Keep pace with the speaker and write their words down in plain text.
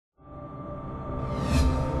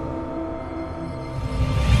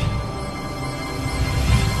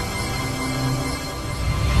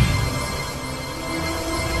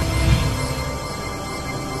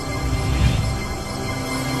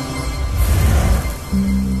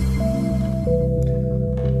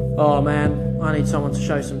Oh man, I need someone to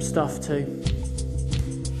show some stuff to.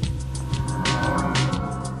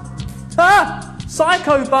 Ah!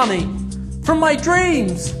 Psycho Bunny! From my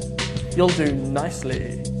dreams! You'll do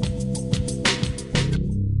nicely.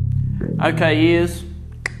 Okay, here's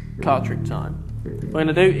card trick time. What we're going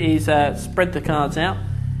to do is spread the cards out,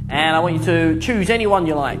 and I want you to choose any one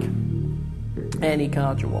you like. Any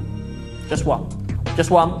card you want. Just one.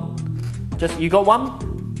 Just one. You got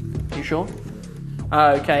one? You sure?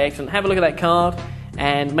 Okay, excellent. Have a look at that card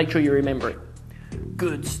and make sure you remember it.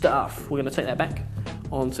 Good stuff. We're going to take that back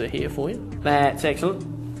onto here for you. That's excellent.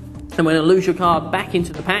 And we're going to lose your card back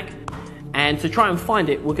into the pack. And to try and find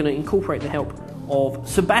it, we're going to incorporate the help of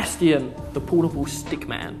Sebastian, the portable stick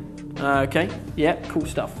man. Okay, yep, cool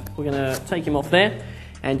stuff. We're going to take him off there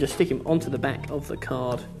and just stick him onto the back of the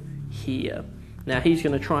card here. Now he's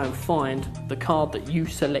going to try and find the card that you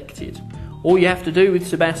selected. All you have to do with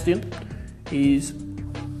Sebastian is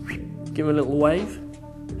give him a little wave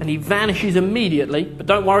and he vanishes immediately. But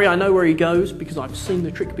don't worry, I know where he goes because I've seen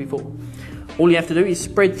the trick before. All you have to do is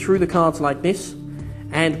spread through the cards like this,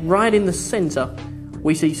 and right in the centre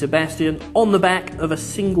we see Sebastian on the back of a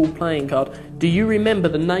single playing card. Do you remember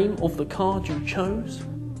the name of the card you chose?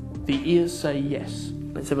 The ears say yes.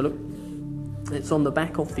 Let's have a look. It's on the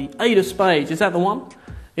back of the 8 of spades. Is that the one?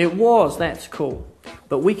 It was. That's cool.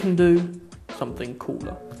 But we can do something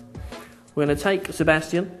cooler. We're going to take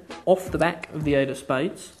Sebastian off the back of the 8 of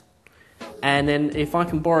spades, and then if I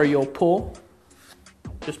can borrow your paw,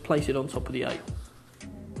 just place it on top of the 8.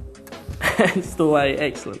 That's the way.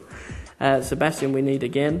 Excellent. Sebastian, we need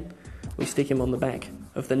again. We stick him on the back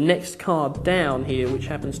of the next card down here, which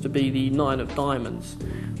happens to be the 9 of diamonds.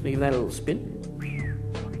 We give that a little spin.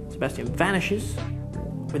 Sebastian vanishes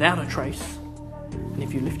without a trace. And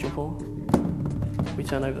if you lift your paw, we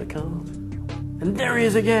turn over the card. And there he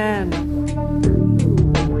is again!